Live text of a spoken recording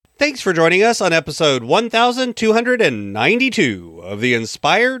Thanks for joining us on episode 1292 of the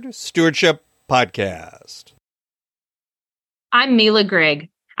Inspired Stewardship Podcast. I'm Mila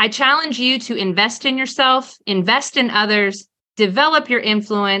Grigg. I challenge you to invest in yourself, invest in others, develop your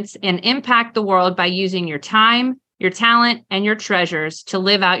influence, and impact the world by using your time, your talent, and your treasures to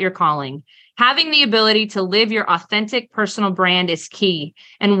live out your calling. Having the ability to live your authentic personal brand is key.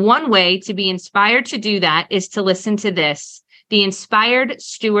 And one way to be inspired to do that is to listen to this, the Inspired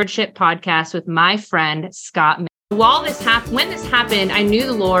Stewardship Podcast with my friend, Scott May. When this happened, I knew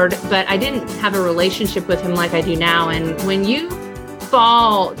the Lord, but I didn't have a relationship with him like I do now. And when you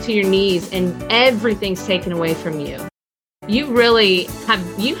fall to your knees and everything's taken away from you, you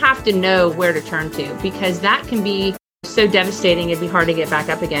have to know where to turn to, because that can be so devastating. It'd be hard to get back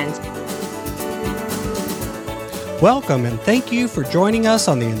up again. Welcome, and thank you for joining us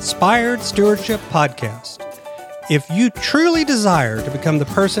on the Inspired Stewardship Podcast. If you truly desire to become the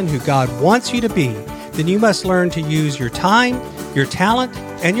person who God wants you to be, then you must learn to use your time, your talent,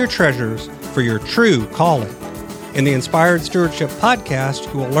 and your treasures for your true calling. In the Inspired Stewardship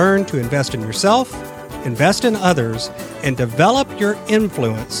Podcast, you will learn to invest in yourself, invest in others, and develop your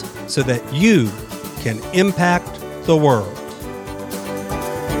influence so that you can impact the world.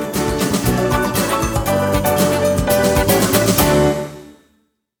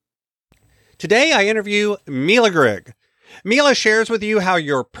 Today, I interview Mila Grigg. Mila shares with you how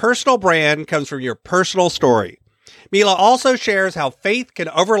your personal brand comes from your personal story. Mila also shares how faith can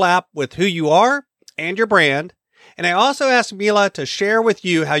overlap with who you are and your brand. And I also asked Mila to share with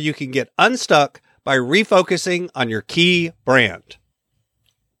you how you can get unstuck by refocusing on your key brand.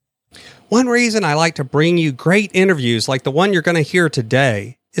 One reason I like to bring you great interviews like the one you're going to hear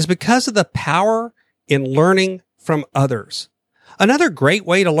today is because of the power in learning from others. Another great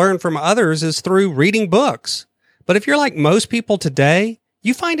way to learn from others is through reading books. But if you're like most people today,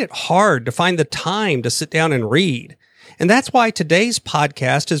 you find it hard to find the time to sit down and read. And that's why today's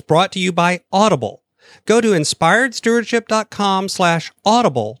podcast is brought to you by Audible. Go to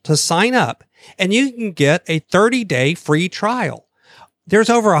inspiredstewardship.com/audible to sign up, and you can get a 30-day free trial.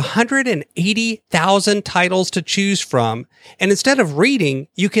 There's over 180,000 titles to choose from, and instead of reading,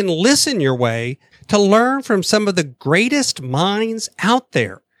 you can listen your way to learn from some of the greatest minds out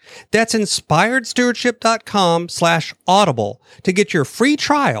there. That's inspiredstewardship.com/audible to get your free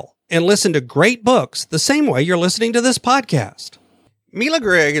trial and listen to great books the same way you're listening to this podcast. Mila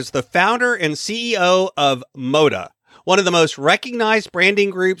Grigg is the founder and CEO of Moda, one of the most recognized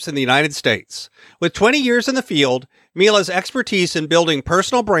branding groups in the United States. With 20 years in the field, Mila's expertise in building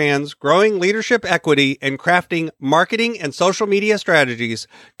personal brands, growing leadership equity, and crafting marketing and social media strategies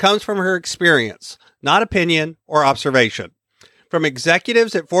comes from her experience, not opinion or observation. From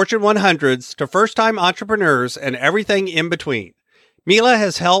executives at Fortune 100s to first-time entrepreneurs and everything in between, Mila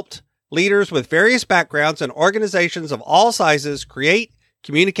has helped leaders with various backgrounds and organizations of all sizes create,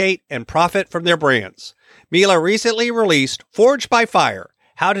 communicate, and profit from their brands. Mila recently released Forged by Fire,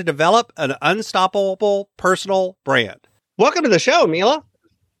 How to Develop an Unstoppable Personal Brand. Welcome to the show, Mila.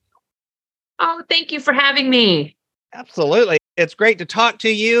 Oh, thank you for having me. Absolutely. It's great to talk to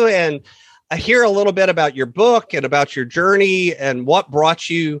you and hear a little bit about your book and about your journey and what brought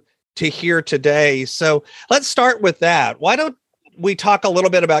you to here today. So let's start with that. Why don't we talk a little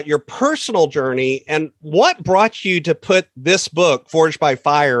bit about your personal journey and what brought you to put this book, Forged by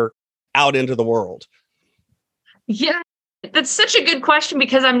Fire, out into the world? Yeah, that's such a good question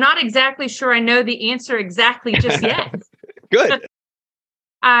because I'm not exactly sure I know the answer exactly just yet. Good.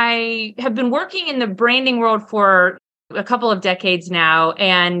 I have been working in the branding world for a couple of decades now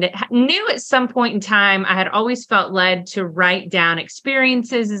and knew at some point in time I had always felt led to write down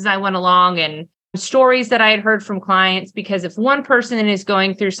experiences as I went along and stories that I had heard from clients, because if one person is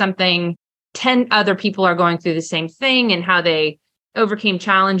going through something, 10 other people are going through the same thing and how they overcame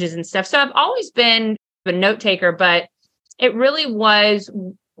challenges and stuff. So I've always been a note taker, but it really was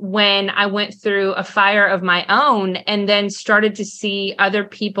when I went through a fire of my own and then started to see other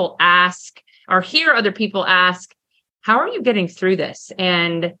people ask or hear other people ask, how are you getting through this?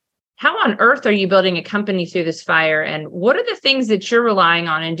 And how on earth are you building a company through this fire? And what are the things that you're relying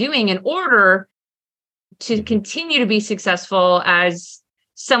on and doing in order to continue to be successful as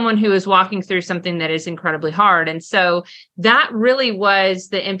someone who is walking through something that is incredibly hard? And so that really was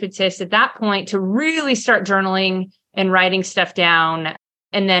the impetus at that point to really start journaling and writing stuff down.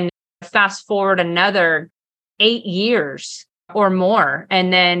 And then fast forward another 8 years or more,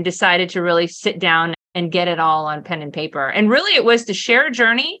 and then decided to really sit down and get it all on pen and paper. And really it was to share a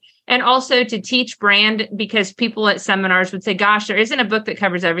journey and also to teach brand, because people at seminars would say, gosh, there isn't a book that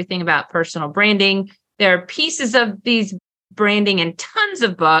covers everything about personal branding. There are pieces of these branding in tons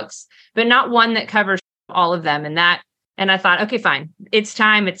of books, but not one that covers all of them. And I thought, okay, fine. It's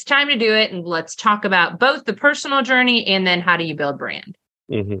time to do it. And let's talk about both the personal journey and then how do you build brand?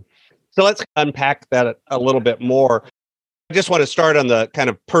 Mm-hmm. So let's unpack that a little bit more. I just want to start on the kind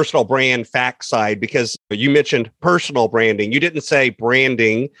of personal brand fact side, because you mentioned personal branding. You didn't say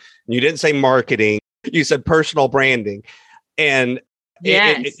branding. You didn't say marketing. You said personal branding. And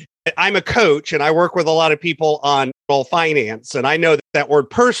yes. I'm a coach and I work with a lot of people on finance. And I know that word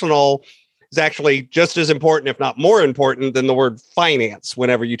personal is actually just as important, if not more important, than the word finance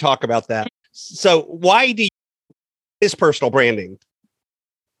whenever you talk about that. So why is personal branding?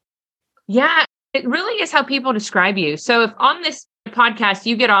 Yeah, it really is how people describe you. So if on this podcast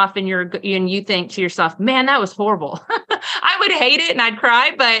you get off and you think to yourself, man, that was horrible. I would hate it and I'd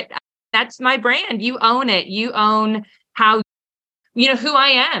cry, but that's my brand. You own it. You own how, who I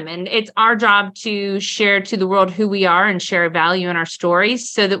am. And it's our job to share to the world who we are and share value in our stories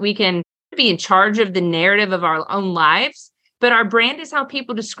so that we can be in charge of the narrative of our own lives. But our brand is how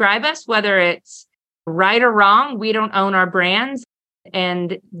people describe us, whether it's right or wrong. We don't own our brands.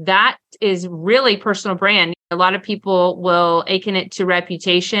 And that is really personal brand. A lot of people will akin it to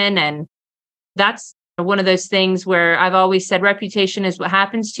reputation. And that's one of those things where I've always said reputation is what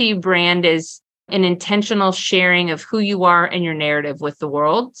happens to you. Brand is an intentional sharing of who you are and your narrative with the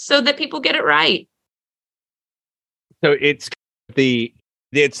world so that people get it right. So it's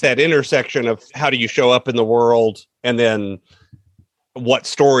that intersection of how do you show up in the world and then what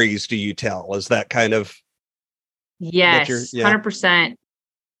stories do you tell? Is that kind of... Yes, 100%.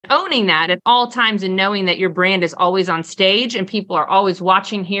 Owning that at all times and knowing that your brand is always on stage and people are always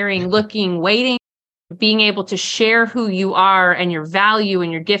watching, hearing, looking, waiting, being able to share who you are and your value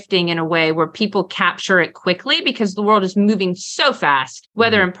and your gifting in a way where people capture it quickly because the world is moving so fast,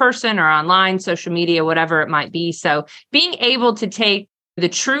 whether in person or online, social media, whatever it might be. So being able to take the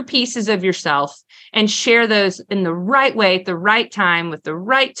true pieces of yourself and share those in the right way at the right time with the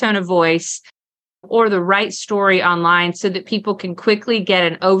right tone of voice or the right story online so that people can quickly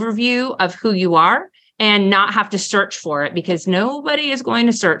get an overview of who you are and not have to search for it because nobody is going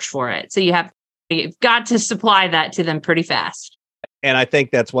to search for it. So you've got to supply that to them pretty fast. And I think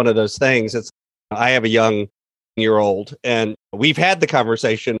that's one of those things. I have a young year-old and we've had the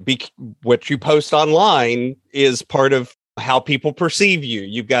conversation. What you post online is part of how people perceive you.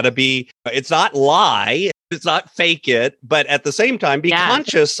 You've got to it's not lie, it's not fake it, but at the same time, be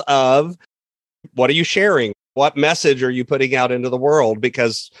conscious of what are you sharing? What message are you putting out into the world?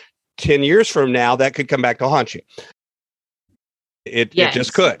 Because 10 years from now, that could come back to haunt you. It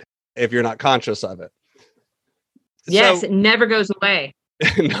just could, if you're not conscious of it. Yes, it never goes away.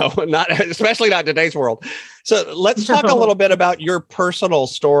 No, especially not in today's world. So let's talk a little bit about your personal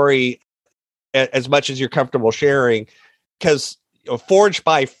story as much as you're comfortable sharing, because Forged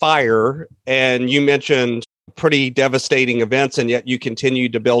by Fire, and you mentioned pretty devastating events, and yet you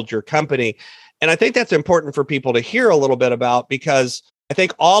continued to build your company. And I think that's important for people to hear a little bit about, because I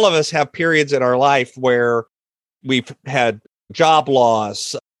think all of us have periods in our life where we've had job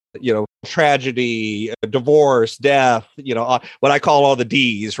loss, tragedy, divorce, death, what I call all the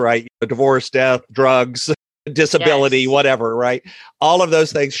D's, right? Divorce, death, drugs, disability, whatever, right? All of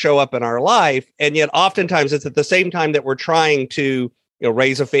those things show up in our life. And yet oftentimes it's at the same time that we're trying to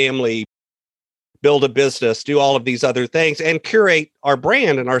raise a family, build a business, do all of these other things and curate our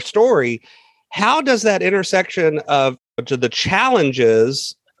brand and our story. How does that intersection of the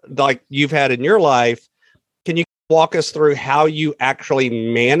challenges like you've had in your life, can you walk us through how you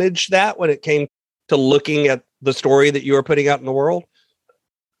actually managed that when it came to looking at the story that you were putting out in the world?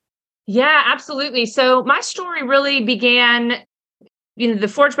 Yeah, absolutely. So my story really began, the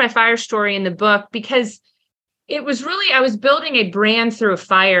Forged by Fire story in the book, because it was really, I was building a brand through a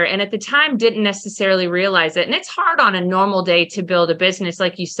fire, and at the time didn't necessarily realize it. And it's hard on a normal day to build a business,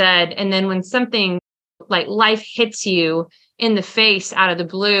 like you said. And then when something like life hits you in the face out of the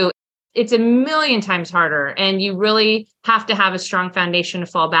blue, it's a million times harder. And you really have to have a strong foundation to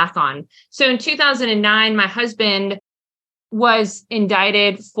fall back on. So in 2009, my husband was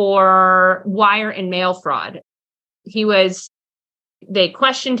indicted for wire and mail fraud. They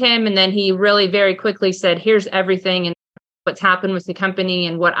questioned him, and then he really very quickly said, here's everything and what's happened with the company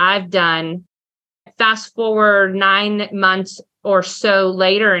and what I've done. Fast forward 9 months or so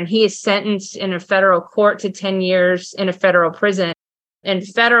later, and he is sentenced in a federal court to 10 years in a federal prison. And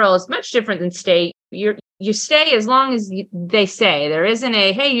federal is much different than state. You stay as long as they say. There isn't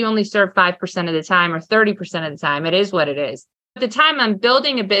hey, you only serve 5% of the time or 30% of the time. It is what it is. At the time I'm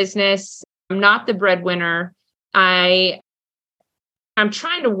building a business, I'm not the breadwinner. I I'm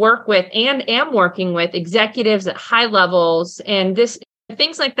trying to work with and am working with executives at high levels. And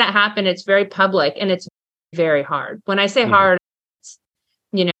things like that happen. It's very public and it's very hard. When I say hard,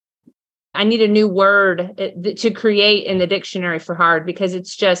 I need a new word to create in the dictionary for hard, because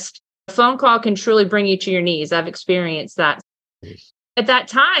it's just a phone call can truly bring you to your knees. I've experienced that. At that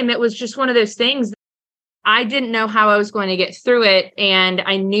time, it was just one of those things. I didn't know how I was going to get through it. And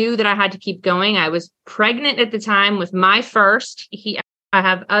I knew that I had to keep going. I was pregnant at the time with my first. I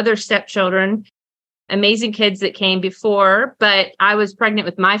have other stepchildren, amazing kids that came before, but I was pregnant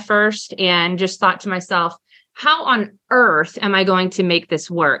with my first and just thought to myself, how on earth am I going to make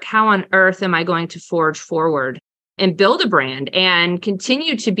this work? How on earth am I going to forge forward and build a brand and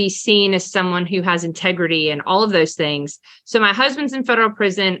continue to be seen as someone who has integrity and all of those things? So my husband's in federal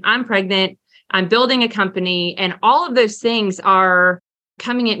prison. I'm pregnant. I'm building a company, and all of those things are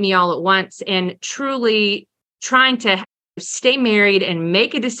coming at me all at once, and truly trying to stay married and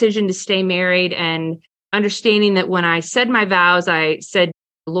make a decision to stay married, and understanding that when I said my vows, I said,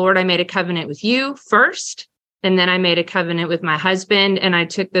 Lord, I made a covenant with you first. And then I made a covenant with my husband, and I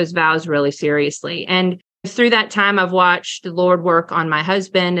took those vows really seriously. And through that time, I've watched the Lord work on my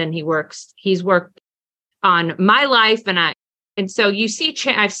husband, and he's worked on my life. And so you see,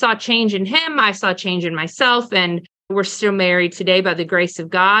 I saw change in him. I saw change in myself, and we're still married today by the grace of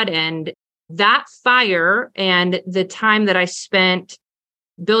God. And that fire and the time that I spent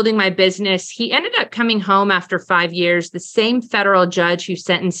building my business, he ended up coming home after 5 years. The same federal judge who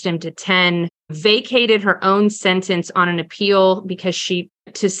sentenced him to 10 vacated her own sentence on an appeal because she,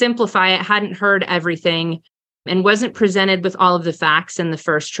 to simplify it, hadn't heard everything and wasn't presented with all of the facts in the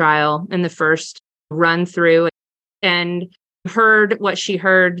first trial and the first run through, and heard what she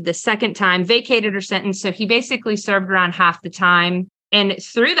heard the second time, vacated her sentence. So he basically served around half the time. And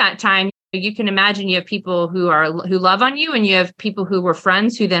through that time, you can imagine you have people who love on you, and you have people who were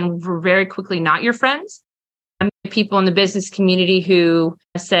friends who then were very quickly not your friends. People in the business community who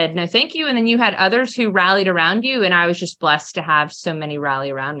said, no, thank you. And then you had others who rallied around you. And I was just blessed to have so many rally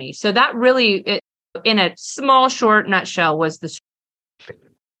around me. So that really, in a small, short nutshell, was the.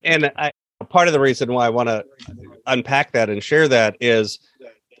 And part of the reason why I want to unpack that and share that is,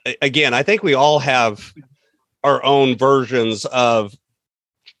 again, I think we all have our own versions of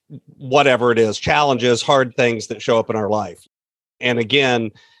whatever it is, challenges, hard things that show up in our life. And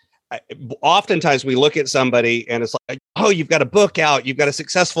again, oftentimes we look at somebody and it's like, oh, you've got a book out, you've got a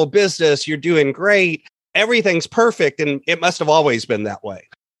successful business, you're doing great, everything's perfect. And it must have always been that way,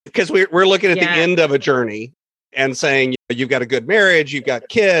 because we're looking at the end of a journey and saying, you've got a good marriage, you've got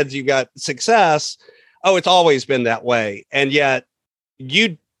kids, you've got success. Oh, it's always been that way. And yet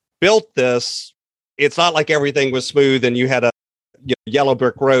you built this. It's not like everything was smooth and you had a yellow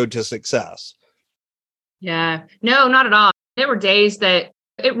brick road to success. Yeah, no, not at all. There were days that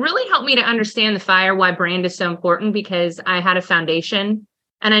it really helped me to understand the fire, why brand is so important, because I had a foundation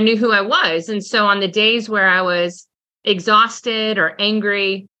and I knew who I was. And so on the days where I was exhausted or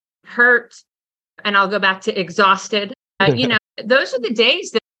angry, hurt, and I'll go back to exhausted, those are the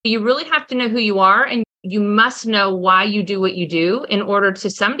days that you really have to know who you are, and you must know why you do what you do in order to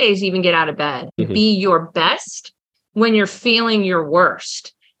some days even get out of bed, be your best when you're feeling your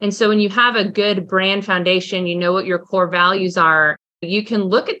worst. And so when you have a good brand foundation, you know what your core values are. You can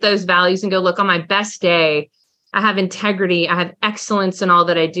look at those values and go, look, on my best day, I have integrity. I have excellence in all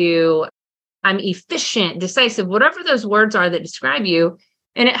that I do. I'm efficient, decisive, whatever those words are that describe you.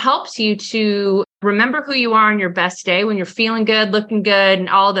 And it helps you to remember who you are on your best day when you're feeling good, looking good,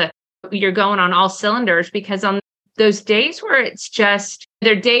 and you're going on all cylinders. Because on those days where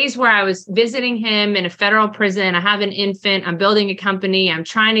there are days where I was visiting him in a federal prison, I have an infant, I'm building a company, I'm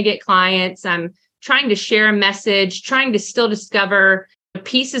trying to get clients, I'm trying to share a message, trying to still discover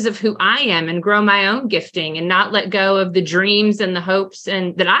pieces of who I am and grow my own gifting and not let go of the dreams and the hopes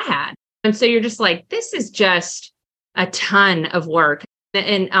that I had. And so you're just like, this is just a ton of work.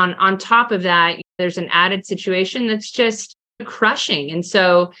 And on top of that, there's an added situation that's just crushing. And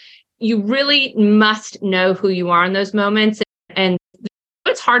so you really must know who you are in those moments. And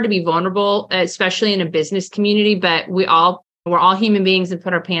it's hard to be vulnerable, especially in a business community, but we're all human beings and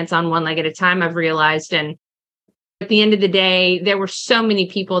put our pants on one leg at a time, I've realized. And at the end of the day, there were so many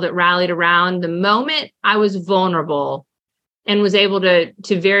people that rallied around the moment I was vulnerable and was able to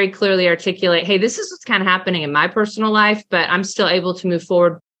very clearly articulate, hey, this is what's kind of happening in my personal life, but I'm still able to move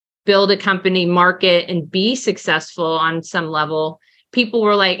forward, build a company, market, and be successful on some level. People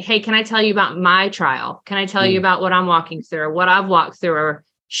were like, hey, can I tell you about my trial? Can I tell you about what I'm walking through, or what I've walked through, or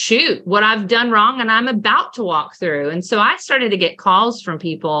shoot, what I've done wrong and I'm about to walk through? And so I started to get calls from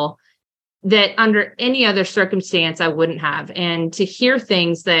people that under any other circumstance I wouldn't have, and to hear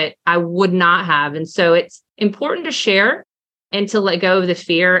things that I would not have. And so it's important to share and to let go of the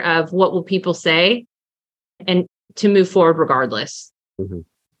fear of what will people say and to move forward regardless. Mm-hmm.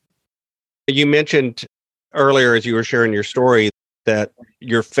 You mentioned earlier as you were sharing your story that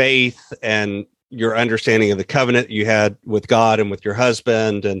your faith and your understanding of the covenant you had with God and with your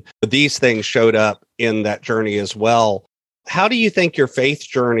husband, and these things showed up in that journey as well. How do you think your faith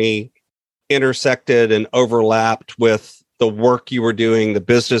journey intersected and overlapped with the work you were doing, the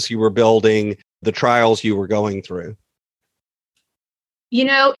business you were building, the trials you were going through?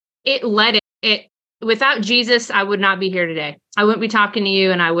 It led it. Without Jesus, I would not be here today. I wouldn't be talking to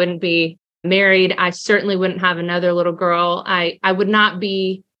you, and I wouldn't be married. I certainly wouldn't have another little girl. I wouldn't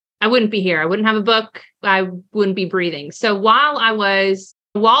be here. I wouldn't have a book. I wouldn't be breathing. So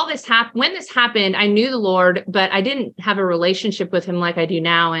when this happened, I knew the Lord, but I didn't have a relationship with him like I do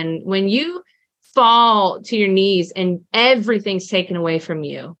now. And when you fall to your knees and everything's taken away from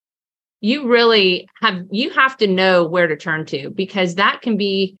you, you have to know where to turn to, because that can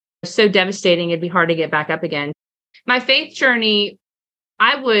be so devastating. It'd be hard to get back up again. My faith journey,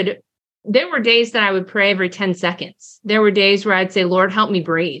 there were days that I would pray every 10 seconds. There were days where I'd say, Lord, help me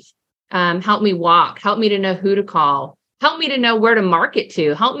breathe. Help me walk. Help me to know who to call. Help me to know where to market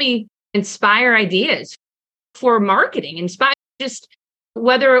to. Help me inspire ideas for marketing. Inspire, just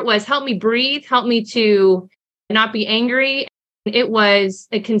whether it was help me breathe, help me to not be angry. It was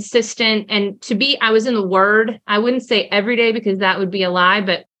a consistent, and I was in the Word. I wouldn't say every day because that would be a lie,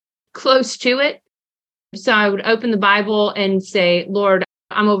 but close to it. So I would open the Bible and say, Lord,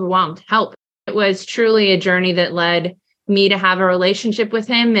 I'm overwhelmed. Help. It was truly a journey that led me to have a relationship with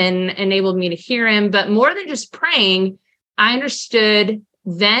him and enabled me to hear him. But more than just praying, I understood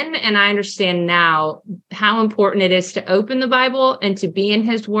then, and I understand now, how important it is to open the Bible and to be in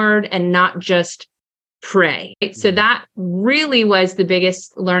his word and not just pray. So that really was the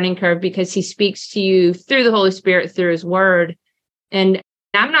biggest learning curve, because he speaks to you through the Holy Spirit, through his word. And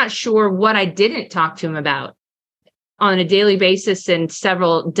I'm not sure what I didn't talk to him about on a daily basis and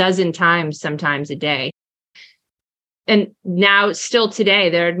several dozen times, sometimes a day. And now, still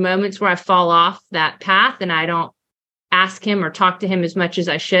today, there are moments where I fall off that path and I don't ask him or talk to him as much as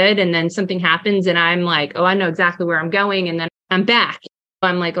I should. And then something happens and I'm like, oh, I know exactly where I'm going. And then I'm back.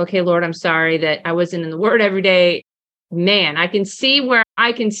 I'm like, okay, Lord, I'm sorry that I wasn't in the word every day. Man, I can see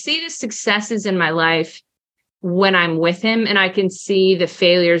the successes in my life when I'm with him, and I can see the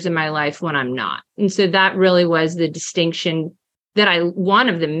failures in my life when I'm not. And so that really was the distinction one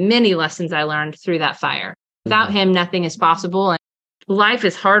of the many lessons I learned through that fire. Without him, nothing is possible. And life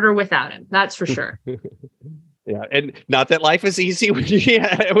is harder without him. That's for sure. Yeah. And not that life is easy when you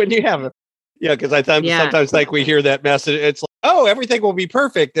have it. Yeah. Because sometimes like we hear that message. It's like, oh, everything will be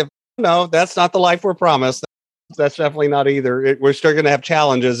perfect. No, that's not the life we're promised. That's definitely not either. We're still going to have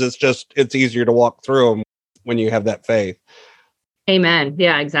challenges. It's easier to walk through them when you have that faith. Amen.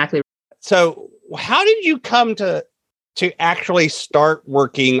 Yeah, exactly. So how did you come to actually start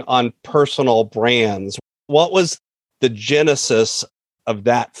working on personal brands? What was the genesis of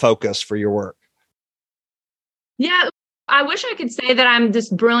that focus for your work? Yeah, I wish I could say that I'm this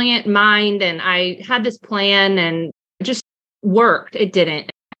brilliant mind and I had this plan and it just worked. It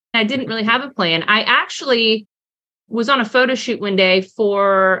didn't. I didn't really have a plan. I actually was on a photo shoot one day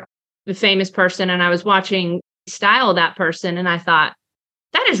for the famous person, and I was watching style that person, and I thought,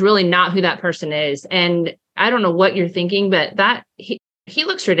 that is really not who that person is. And I don't know what you're thinking, but he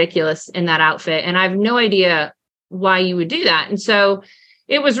looks ridiculous in that outfit, and I have no idea why you would do that. And so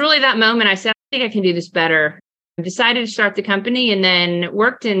it was really that moment I said, I think I can do this better. I decided to start the company, and then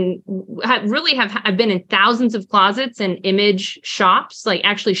worked in I've been in thousands of closets and image shops, like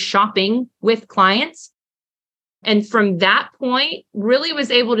actually shopping with clients. And from that point, really was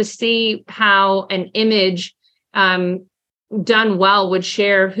able to see how an image done well would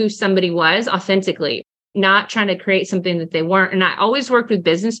share who somebody was authentically, not trying to create something that they weren't. And I always worked with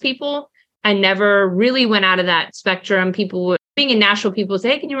business people. I never really went out of that spectrum. Being in Nashville, people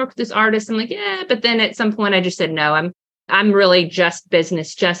say, hey, can you work with this artist? I'm like, yeah. But then at some point I just said, no, I'm really just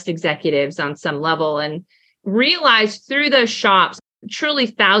business, just executives on some level, and realized through those shops, truly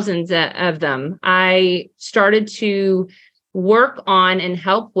thousands of them, I started to work on and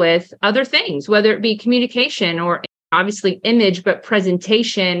help with other things, whether it be communication or obviously image, but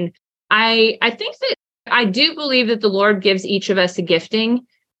presentation. I think that I do believe that the Lord gives each of us a gifting,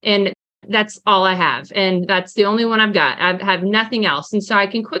 and that's all I have. And that's the only one I've got. I have nothing else. And so I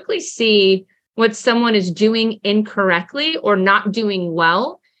can quickly see what someone is doing incorrectly or not doing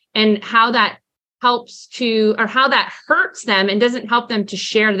well, and how that helps to, or how that hurts them and doesn't help them to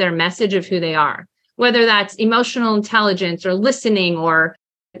share their message of who they are, whether that's emotional intelligence or listening or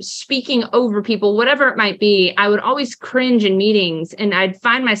speaking over people, whatever it might be. I would always cringe in meetings, and I'd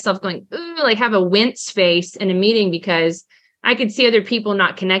find myself going, ooh, like have a wince face in a meeting because I could see other people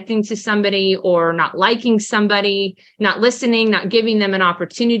not connecting to somebody or not liking somebody, not listening, not giving them an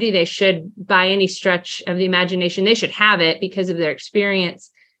opportunity. They should, by any stretch of the imagination, they should have it because of their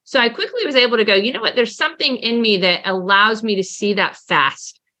experience. So I quickly was able to go, you know what, there's something in me that allows me to see that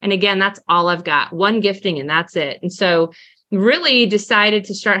fast. And again, that's all I've got, one gifting, and that's it. And so really decided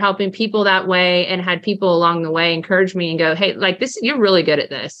to start helping people that way, and had people along the way encourage me and go, hey, like this, you're really good at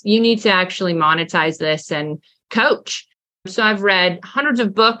this. You need to actually monetize this and coach. So I've read hundreds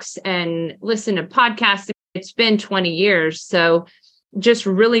of books and listened to podcasts. It's been 20 years. So just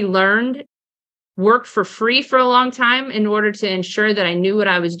really learned, worked for free for a long time in order to ensure that I knew what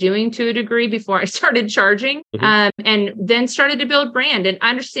I was doing to a degree before I started charging, and then started to build brand and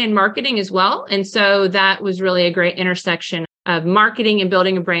understand marketing as well. And so that was really a great intersection of marketing and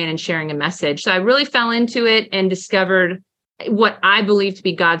building a brand and sharing a message. So I really fell into it and discovered what I believe to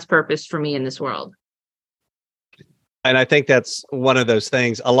be God's purpose for me in this world. And I think that's one of those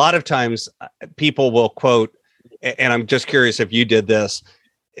things. A lot of times people will quote, and I'm just curious if you did this,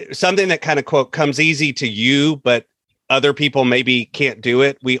 something that kind of quote comes easy to you, but other people maybe can't do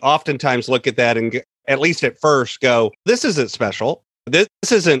it. We oftentimes look at that and at least at first go, this isn't special. This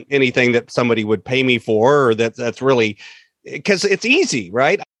isn't anything that somebody would pay me for, or that's really, because it's easy,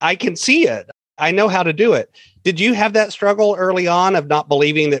 right? I can see it. I know how to do it. Did you have that struggle early on of not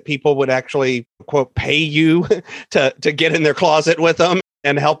believing that people would actually, quote, pay you to get in their closet with them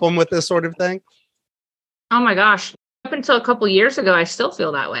and help them with this sort of thing? Oh my gosh. Up until a couple of years ago, I still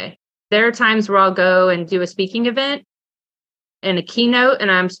feel that way. There are times where I'll go and do a speaking event and a keynote, and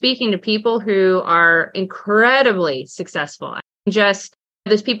I'm speaking to people who are incredibly successful. Just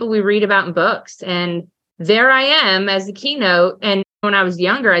those people we read about in books. And there I am as a keynote. And when I was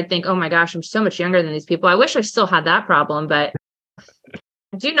younger, I'd think, oh my gosh, I'm so much younger than these people. I wish I still had that problem, but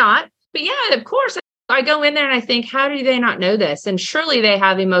I do not. But yeah, of course, I go in there and I think, how do they not know this? And surely they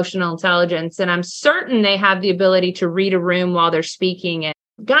have emotional intelligence. And I'm certain they have the ability to read a room while they're speaking. And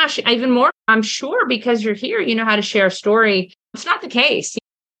gosh, even more, I'm sure because you're here, you know how to share a story. It's not the case.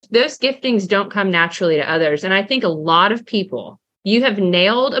 Those giftings don't come naturally to others. And I think a lot of people, you have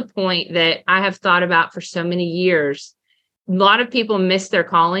nailed a point that I have thought about for so many years. A lot of people miss their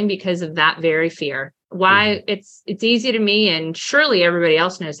calling because of that very fear. Why it's easy to me, and surely everybody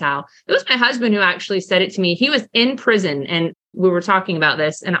else knows how. It was my husband who actually said it to me. He was in prison and we were talking about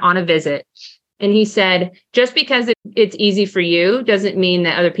this and on a visit. And he said, just because it's easy for you doesn't mean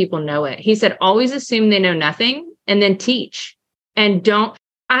that other people know it. He said, always assume they know nothing and then teach. And don't.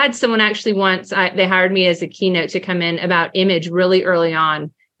 I had someone actually once, they hired me as a keynote to come in about image really early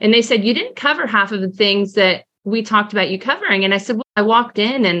on. And they said, you didn't cover half of the things that we talked about you covering. And I said, well, I walked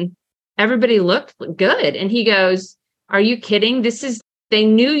in and everybody looked good. And he goes, are you kidding? They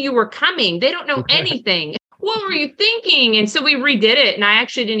knew you were coming. They don't know anything. What were you thinking? And so we redid it. And I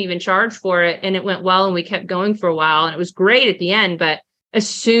actually didn't even charge for it. And it went well. And we kept going for a while. And it was great at the end. But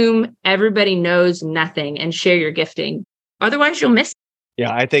assume everybody knows nothing and share your gifting. Otherwise, you'll miss it.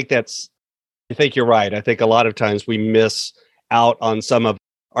 Yeah, I think you're right. I think a lot of times we miss out on some of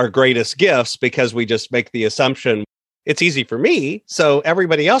our greatest gifts because we just make the assumption it's easy for me, so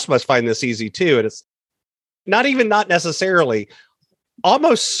everybody else must find this easy too. And it's not necessarily,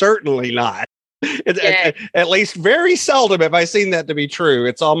 almost certainly not. At least very seldom have I seen that to be true.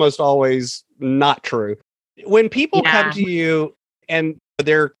 It's almost always not true. When people come to you and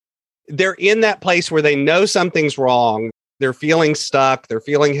they're in that place where they know something's wrong, they're feeling stuck, they're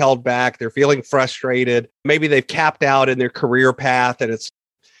feeling held back, they're feeling frustrated. Maybe they've capped out in their career path and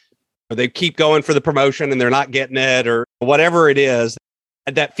they keep going for the promotion and they're not getting it, or whatever it is,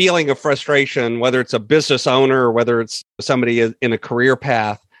 that feeling of frustration, whether it's a business owner or whether it's somebody in a career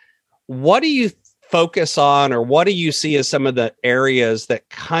path. What do you focus on, or what do you see as some of the areas that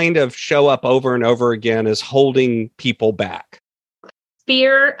kind of show up over and over again as holding people back?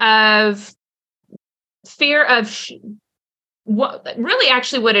 Fear of what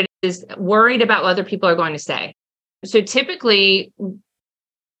it is, worried about what other people are going to say. So typically,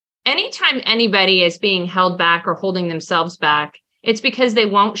 anytime anybody is being held back or holding themselves back, it's because they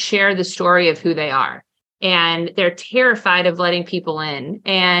won't share the story of who they are. And they're terrified of letting people in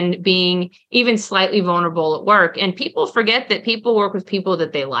and being even slightly vulnerable at work. And people forget that people work with people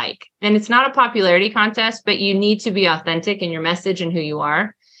that they like. And it's not a popularity contest, but you need to be authentic in your message and who you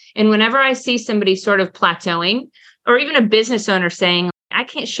are. And whenever I see somebody sort of plateauing, or even a business owner saying, I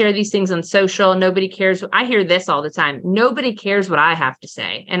can't share these things on social. Nobody cares. I hear this all the time. Nobody cares what I have to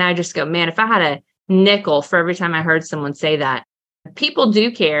say. And I just go, man, if I had a nickel for every time I heard someone say that, people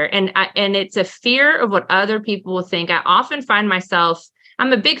do care. And it's a fear of what other people will think. I often find myself,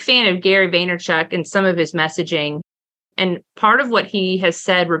 I'm a big fan of Gary Vaynerchuk and some of his messaging. And part of what he has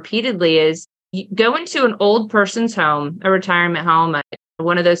said repeatedly is, you go into an old person's home, a retirement home,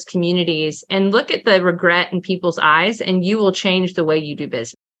 one of those communities, and look at the regret in people's eyes, and you will change the way you do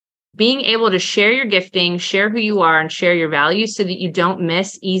business. Being able to share your gifting, share who you are, and share your values so that you don't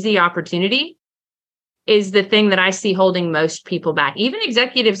miss easy opportunity is the thing that I see holding most people back. Even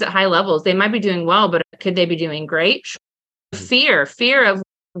executives at high levels, they might be doing well, but could they be doing great? Fear of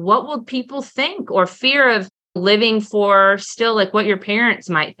what will people think, or fear of living for still like what your parents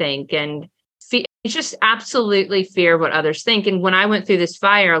might think. And it's just absolutely fear of what others think. And when I went through this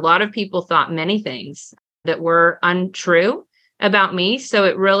fire, a lot of people thought many things that were untrue about me. So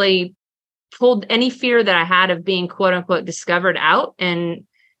it really pulled any fear that I had of being quote unquote discovered out, and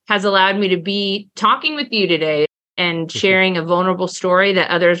has allowed me to be talking with you today and sharing a vulnerable story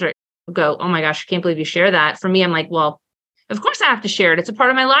that others go, oh my gosh, I can't believe you share that. For me, I'm like, well, of course I have to share it. It's a part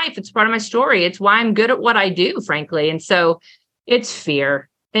of my life. It's part of my story. It's why I'm good at what I do, frankly. And so it's fear,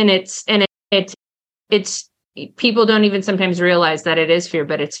 and it's people don't even sometimes realize that it is fear,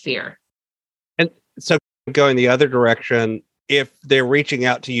 but it's fear. And so going the other direction, if they're reaching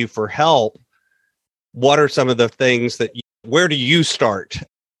out to you for help, what are some of the things where do you start?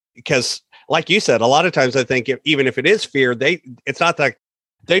 Because like you said, a lot of times I think even if it is fear, it's not that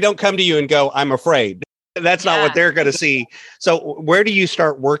they don't come to you and go, I'm afraid. That's not what they're going to see. So where do you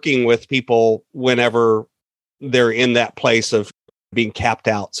start working with people whenever they're in that place of being capped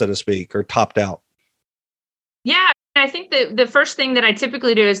out, so to speak, or topped out? Yeah, I think that the first thing that I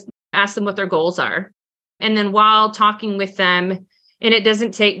typically do is ask them what their goals are. And then while talking with them, and it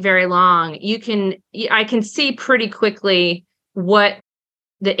doesn't take very long, I can see pretty quickly what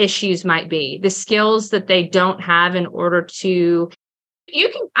the issues might be, the skills that they don't have in order to,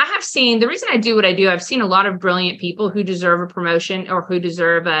 I have seen, the reason I do what I do, I've seen a lot of brilliant people who deserve a promotion or who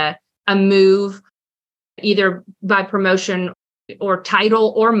deserve a move, either by promotion or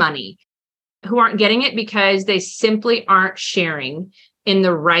title or money, who aren't getting it because they simply aren't sharing in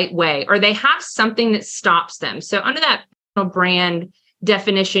the right way, or they have something that stops them. So under that brand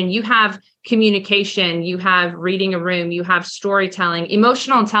definition, you have communication, you have reading a room, you have storytelling.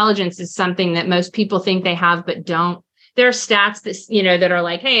 Emotional intelligence is something that most people think they have, but don't. There are stats that, that are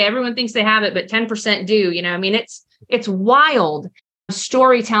like, hey, everyone thinks they have it, but 10% do, I mean, it's wild.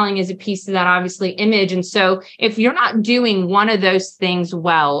 Storytelling is a piece of that, obviously, image. And so if you're not doing one of those things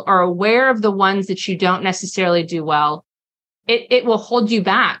well, or aware of the ones that you don't necessarily do well, it will hold you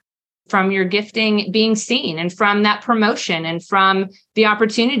back from your gifting being seen, and from that promotion, and from the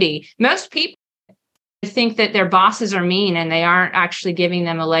opportunity. Most people think that their bosses are mean and they aren't actually giving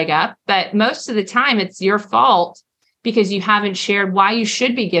them a leg up. But most of the time it's your fault, because you haven't shared why you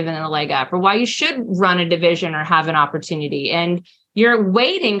should be given a leg up, or why you should run a division or have an opportunity. And you're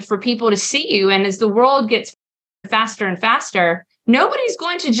waiting for people to see you. And as the world gets faster and faster, nobody's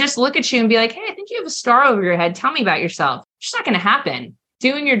going to just look at you and be like, hey, I think you have a star over your head. Tell me about yourself. It's just not going to happen.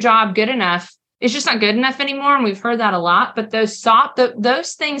 Doing your job good enough, it's just not good enough anymore. And we've heard that a lot. But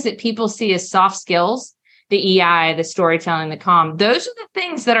those things that people see as soft skills, the EI, the storytelling, the comm, those are the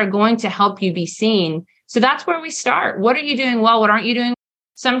things that are going to help you be seen. So that's where we start. What are you doing well? What aren't you doing?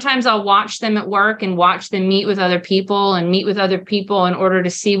 Sometimes I'll watch them at work and watch them meet with other people in order to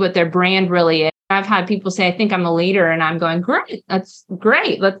see what their brand really is. I've had people say, I think I'm a leader, and I'm going, great. That's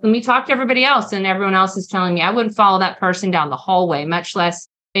great. Let me talk to everybody else. And everyone else is telling me I wouldn't follow that person down the hallway, much less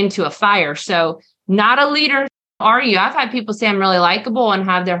into a fire. So not a leader, are you? I've had people say I'm really likable and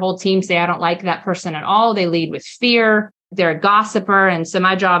have their whole team say, I don't like that person at all. They lead with fear. They're a gossiper. And so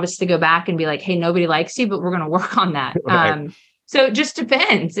my job is to go back and be like, hey, nobody likes you, but we're going to work on that. Right. So it just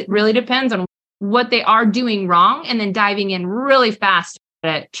depends. It really depends on what they are doing wrong, and then diving in really fast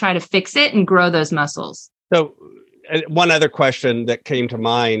to try to fix it and grow those muscles. So one other question that came to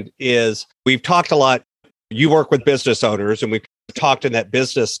mind is, we've talked a lot, you work with business owners, and we've talked in that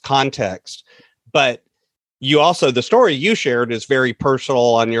business context, but you also, the story you shared is very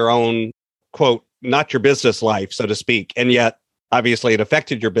personal on your own, quote, not your business life, so to speak. And yet, obviously, it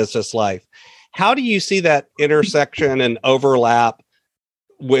affected your business life. How do you see that intersection and overlap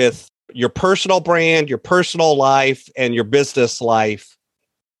with your personal brand, your personal life, and your business life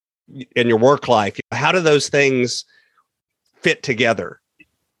and your work life? How do those things fit together?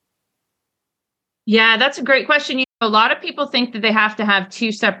 Yeah, that's a great question. A lot of people think that they have to have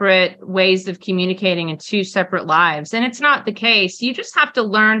two separate ways of communicating and two separate lives. And it's not the case. You just have to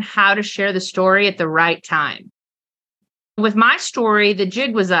learn how to share the story at the right time. With my story, the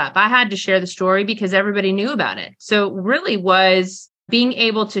jig was up. I had to share the story because everybody knew about it. So it really was being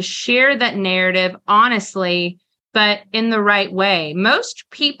able to share that narrative honestly, but in the right way. Most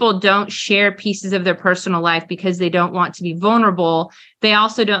people don't share pieces of their personal life because they don't want to be vulnerable. They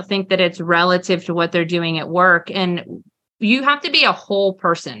also don't think that it's relative to what they're doing at work. And you have to be a whole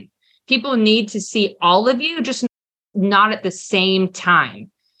person. People need to see all of you, just not at the same time.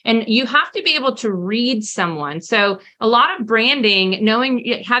 And you have to be able to read someone. So a lot of branding,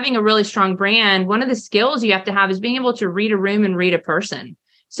 having a really strong brand, one of the skills you have to have is being able to read a room and read a person.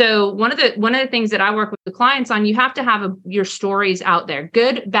 So one of the things that I work with the clients on, you have to have your stories out there,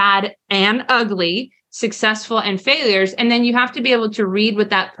 good, bad, and ugly, successful and failures. And then you have to be able to read what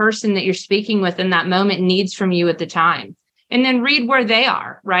that person that you're speaking with in that moment needs from you at the time. And then read where they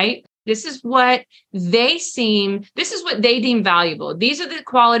are, right? This is what they deem valuable. These are the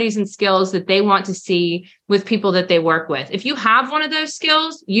qualities and skills that they want to see with people that they work with. If you have one of those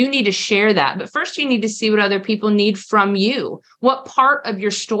skills, you need to share that. But first, you need to see what other people need from you, what part of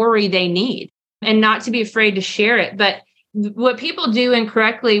your story they need, and not to be afraid to share it. But what people do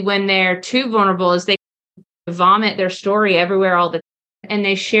incorrectly when they're too vulnerable is they vomit their story everywhere all the time. And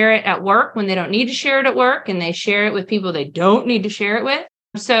they share it at work when they don't need to share it at work, and they share it with people they don't need to share it with.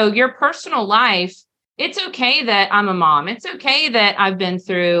 So your personal life, it's okay that I'm a mom. It's okay that I've been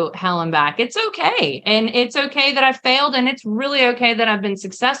through hell and back. It's okay. And it's okay that I failed. And it's really okay that I've been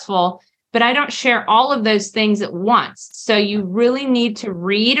successful. But I don't share all of those things at once. So you really need to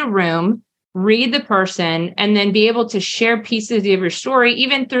read a room, read the person, and then be able to share pieces of your story,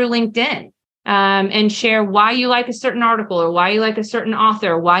 even through LinkedIn, and share why you like a certain article or why you like a certain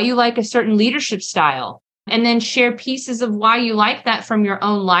author, why you like a certain leadership style. And then share pieces of why you like that from your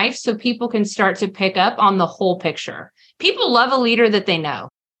own life so people can start to pick up on the whole picture. People love a leader that they know.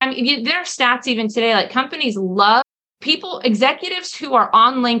 I mean, there are stats even today, like companies love people, executives who are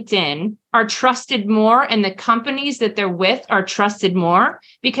on LinkedIn are trusted more, and the companies that they're with are trusted more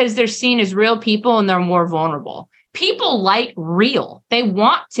because they're seen as real people and they're more vulnerable. People like real. They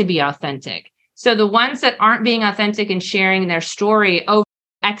want to be authentic. So the ones that aren't being authentic and sharing their story over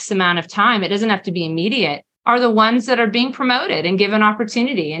X amount of time, it doesn't have to be immediate, are the ones that are being promoted and given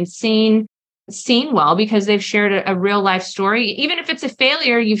opportunity and seen well because they've shared a real life story. Even if it's a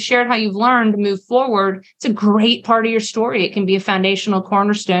failure, you've shared how you've learned to move forward. It's a great part of your story. It can be a foundational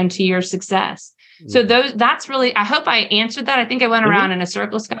cornerstone to your success. Mm-hmm. So that's really, I hope I answered that. I think I went around in a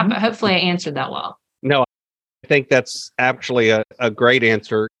circle, Scott, but hopefully I answered that well. No, I think that's actually a great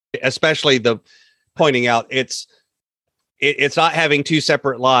answer, especially the pointing out it's not having two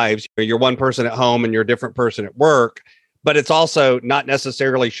separate lives. You're one person at home and you're a different person at work, but it's also not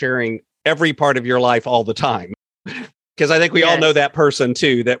necessarily sharing every part of your life all the time. Because I think we all know that person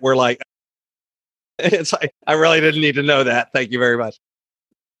too, that we're like, it's like, I really didn't need to know that. Thank you very much.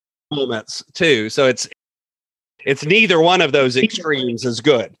 Moments too. So it's neither one of those extremes is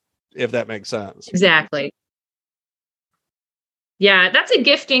good, if that makes sense. Exactly. Yeah, that's a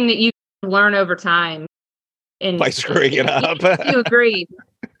gifting that you learn over time. And by screwing it up. You agree.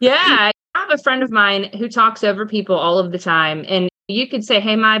 Yeah. I have a friend of mine who talks over people all of the time. And you could say,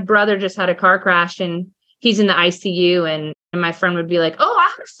 hey, my brother just had a car crash and he's in the ICU. And my friend would be like, oh,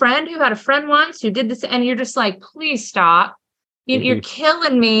 I had a friend who had a friend once who did this. And you're just like, please stop. You're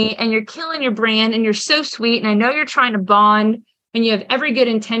killing me and you're killing your brand and you're so sweet. And I know you're trying to bond and you have every good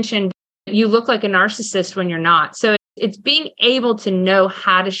intention. You look like a narcissist when you're not. So it's being able to know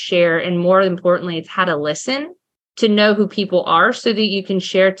how to share. And more importantly, it's how to listen to know who people are so that you can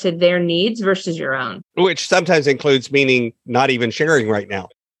share to their needs versus your own. Which sometimes includes meaning not even sharing right now.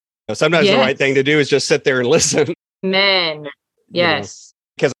 Sometimes the right thing to do is just sit there and listen. Amen. Yes.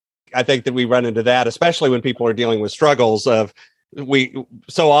 Because I think that we run into that, especially when people are dealing with struggles of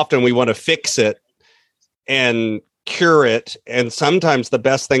so often we want to fix it and cure it. And sometimes the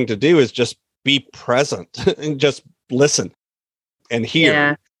best thing to do is just be present and just listen and hear.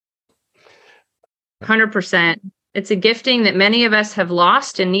 Yeah. 100%. It's a gifting that many of us have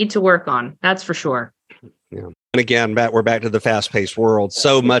lost and need to work on. That's for sure. Yeah. And again, we're back to the fast-paced world.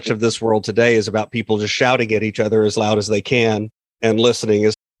 So much of this world today is about people just shouting at each other as loud as they can, and listening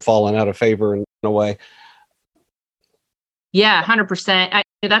is falling out of favor in a way. Yeah, 100%.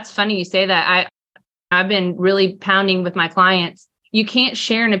 That's funny you say that. I've been really pounding with my clients. You can't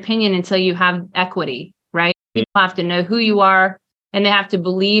share an opinion until you have equity, right? People have to know who you are, and they have to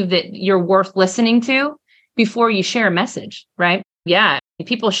believe that you're worth listening to before you share a message, right? Yeah,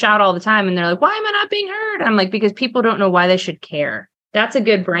 people shout all the time and they're like, why am I not being heard? I'm like, because people don't know why they should care. That's a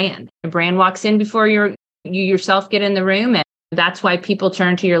good brand. A brand walks in before you yourself get in the room. And that's why people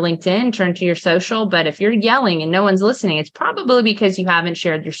turn to your LinkedIn, turn to your social. But if you're yelling and no one's listening, it's probably because you haven't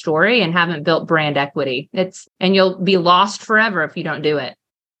shared your story and haven't built brand equity. And you'll be lost forever if you don't do it.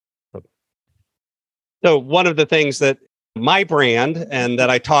 So one of the things that my brand and that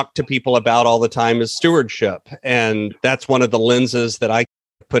I talk to people about all the time is stewardship. And that's one of the lenses that I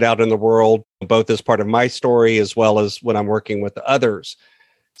put out in the world, both as part of my story as well as when I'm working with others.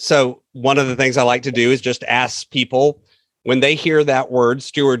 So one of the things I like to do is just ask people when they hear that word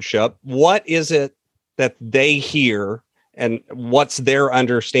stewardship, what is it that they hear and what's their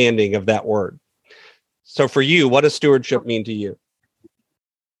understanding of that word? So for you, what does stewardship mean to you?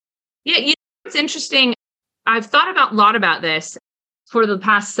 Yeah, it's interesting. I've thought a lot about this for the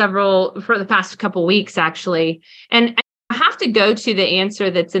past couple weeks, actually. And I have to go to the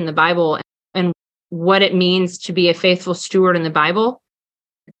answer that's in the Bible and what it means to be a faithful steward in the Bible.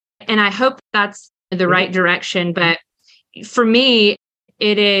 And I hope that's the right direction. But for me,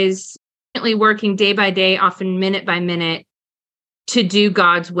 it is working day by day, often minute by minute, to do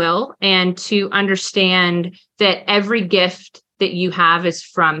God's will and to understand that every gift that you have is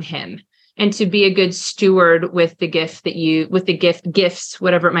from Him. And to be a good steward with the gifts,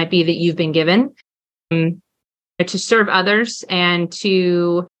 whatever it might be that you've been given, to serve others and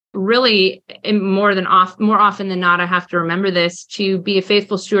to really more often than not, I have to remember this, to be a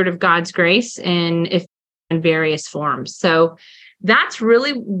faithful steward of God's grace in various forms. So that's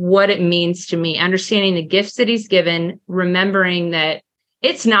really what it means to me, understanding the gifts that He's given, remembering that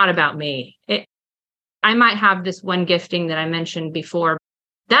it's not about me. I might have this one gifting that I mentioned before.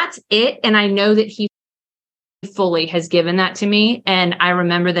 That's it. And I know that He fully has given that to me. And I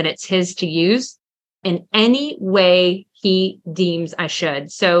remember that it's His to use in any way He deems I should.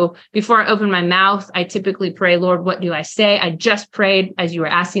 So before I open my mouth, I typically pray, Lord, what do I say? I just prayed as you were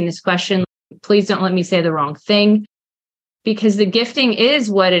asking this question. Please don't let me say the wrong thing, because the gifting is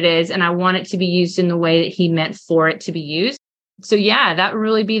what it is. And I want it to be used in the way that He meant for it to be used. So yeah, that would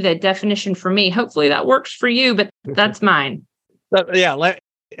really be the definition for me. Hopefully that works for you, but that's mine.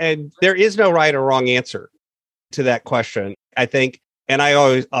 And there is no right or wrong answer to that question, I think. And I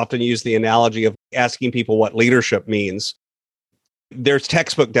always often use the analogy of asking people what leadership means. There's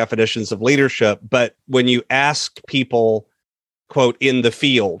textbook definitions of leadership, but when you ask people, quote, in the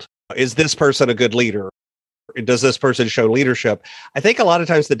field, is this person a good leader? Does this person show leadership? I think a lot of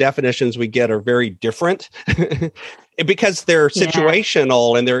times the definitions we get are very different because they're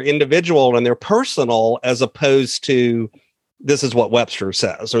situational and they're individual and they're personal, as opposed to this is what Webster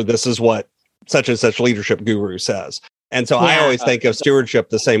says, or this is what such and such leadership guru says. And so I always think of stewardship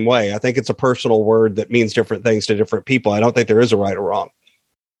the same way. I think it's a personal word that means different things to different people. I don't think there is a right or wrong.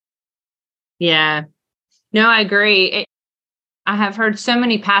 Yeah, no, I agree. I have heard so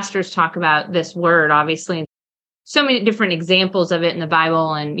many pastors talk about this word, obviously, so many different examples of it in the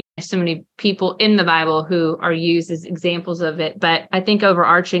Bible, and so many people in the Bible who are used as examples of it. But I think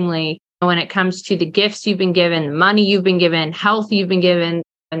overarchingly, when it comes to the gifts you've been given, the money you've been given, health you've been given,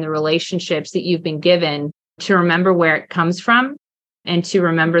 and the relationships that you've been given, to remember where it comes from and to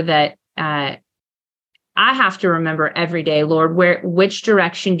remember that I have to remember every day, Lord, which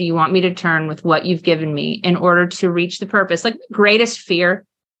direction do you want me to turn with what you've given me in order to reach the purpose? Like, the greatest fear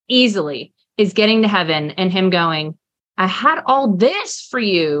easily is getting to heaven and Him going, I had all this for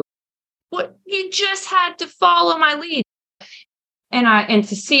you. What, you just had to follow my lead. And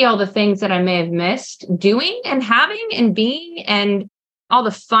to see all the things that I may have missed doing and having and being, and all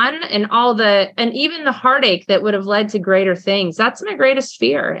the fun and and even the heartache that would have led to greater things. That's my greatest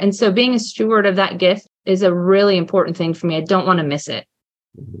fear. And so being a steward of that gift is a really important thing for me. I don't want to miss it.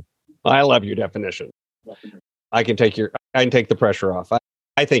 I love your definition. I can take the pressure off.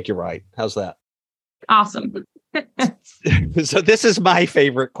 I think you're right. How's that? Awesome. So this is my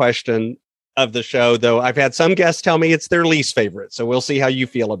favorite question of the show, though I've had some guests tell me it's their least favorite. So we'll see how you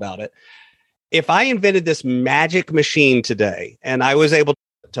feel about it. If I invented this magic machine today and I was able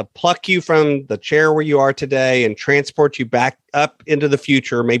to pluck you from the chair where you are today and transport you back up into the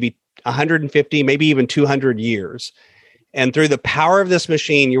future, maybe 150, maybe even 200 years, and through the power of this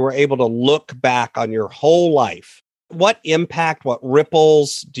machine, you were able to look back on your whole life, what impact, what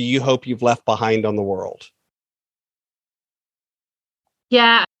ripples do you hope you've left behind on the world?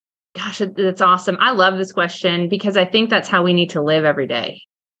 Yeah, gosh, that's awesome. I love this question because I think that's how we need to live every day.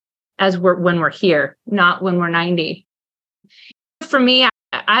 When we're here, not when we're 90. For me,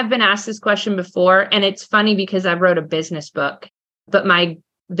 I've been asked this question before, and it's funny because I wrote a business book, but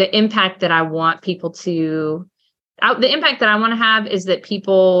the impact that I want people to the impact that I want to have is that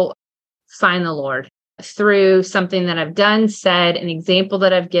people find the Lord through something that I've done, said, an example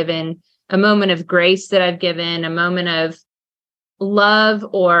that I've given, a moment of grace that I've given, a moment of love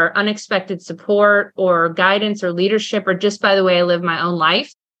or unexpected support or guidance or leadership, or just by the way I live my own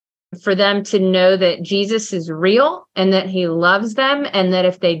life, for them to know that Jesus is real and that he loves them, and that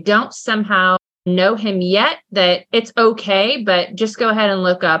if they don't somehow know him yet, that it's okay, but just go ahead and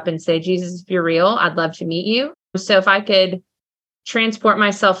look up and say, Jesus, if you're real, I'd love to meet you. So if I could transport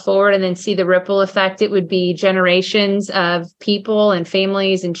myself forward and then see the ripple effect, it would be generations of people and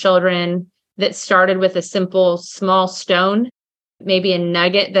families and children that started with a simple small stone, maybe a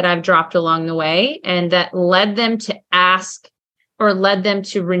nugget that I've dropped along the way, and that led them to ask, or led them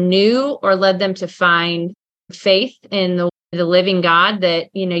to renew, or led them to find faith in the living God that,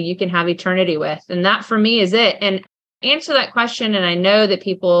 you can have eternity with. And that for me is it. And answer that question. And I know that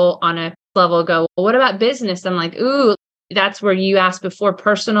people on a level go, well, what about business? I'm like, ooh, that's where you asked before,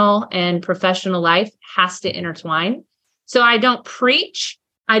 personal and professional life has to intertwine. So I don't preach.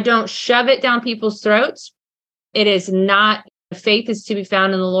 I don't shove it down people's throats. It is not, faith is to be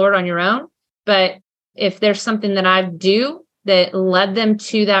found in the Lord on your own. But if there's something that I do that led them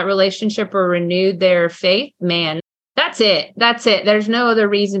to that relationship or renewed their faith, man, that's it. That's it. There's no other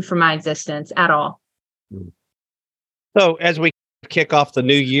reason for my existence at all. So as we kick off the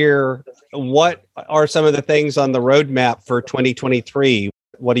new year, what are some of the things on the roadmap for 2023?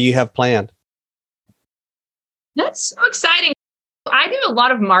 What do you have planned? That's so exciting. I do a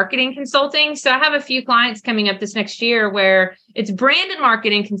lot of marketing consulting. So I have a few clients coming up this next year where it's brand and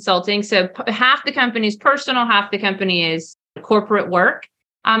marketing consulting. So half the company is personal, half the company is corporate work.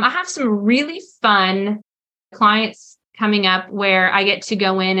 I have some really fun clients coming up where I get to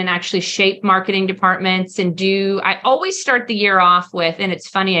go in and actually shape marketing departments and I always start the year off with, and it's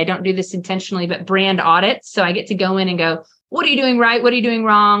funny, I don't do this intentionally, but brand audits. So I get to go in and go, what are you doing right? What are you doing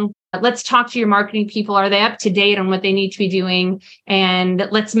wrong? Let's talk to your marketing people. Are they up to date on what they need to be doing? And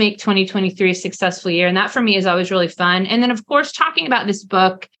let's make 2023 a successful year. And that for me is always really fun. And then, of course, talking about this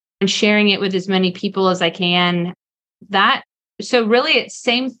book and sharing it with as many people as I can. So really, it's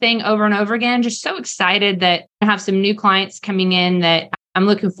same thing over and over again. Just so excited that I have some new clients coming in that I'm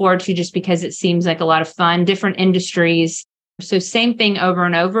looking forward to, just because it seems like a lot of fun, different industries. So same thing over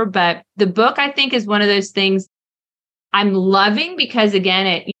and over. But the book, I think, is one of those things I'm loving because, again,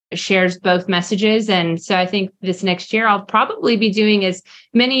 it shares both messages. And so I think this next year, I'll probably be doing as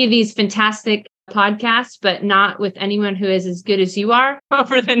many of these fantastic podcasts, but not with anyone who is as good as you are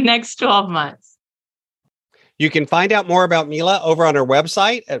over the next 12 months. You can find out more about Mila over on her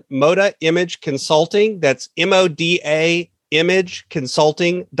website at Moda Image Consulting. That's MODA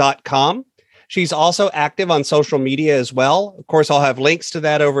imageconsulting.com. She's also active on social media as well. Of course, I'll have links to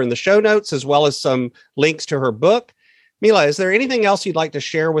that over in the show notes, as well as some links to her book. Mila, is there anything else you'd like to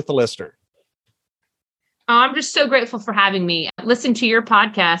share with the listener? I'm just so grateful for having me. Listen to your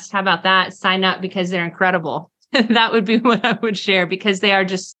podcast. How about that? Sign up because they're incredible. That would be what I would share, because they are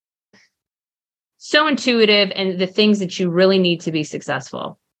just so intuitive and the things that you really need to be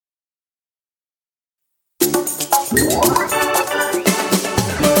successful.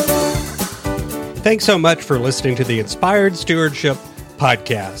 Thanks so much for listening to the Inspired Stewardship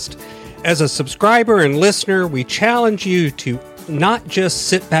Podcast. As a subscriber and listener, we challenge you to not just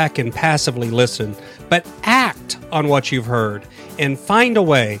sit back and passively listen, but act on what you've heard and find a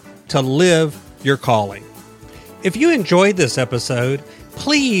way to live your calling. If you enjoyed this episode,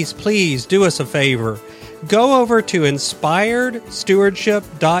 please do us a favor. Go over to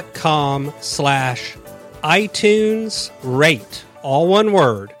inspiredstewardship.com/iTunes rate, all one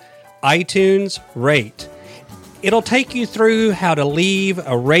word, iTunes rate. It'll take you through how to leave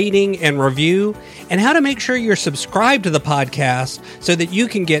a rating and review and how to make sure you're subscribed to the podcast so that you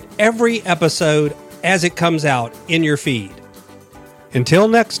can get every episode as it comes out in your feed. Until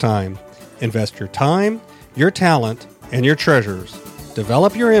next time, invest your time, your talent, and your treasures.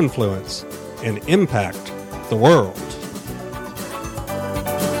 Develop your influence and impact the world.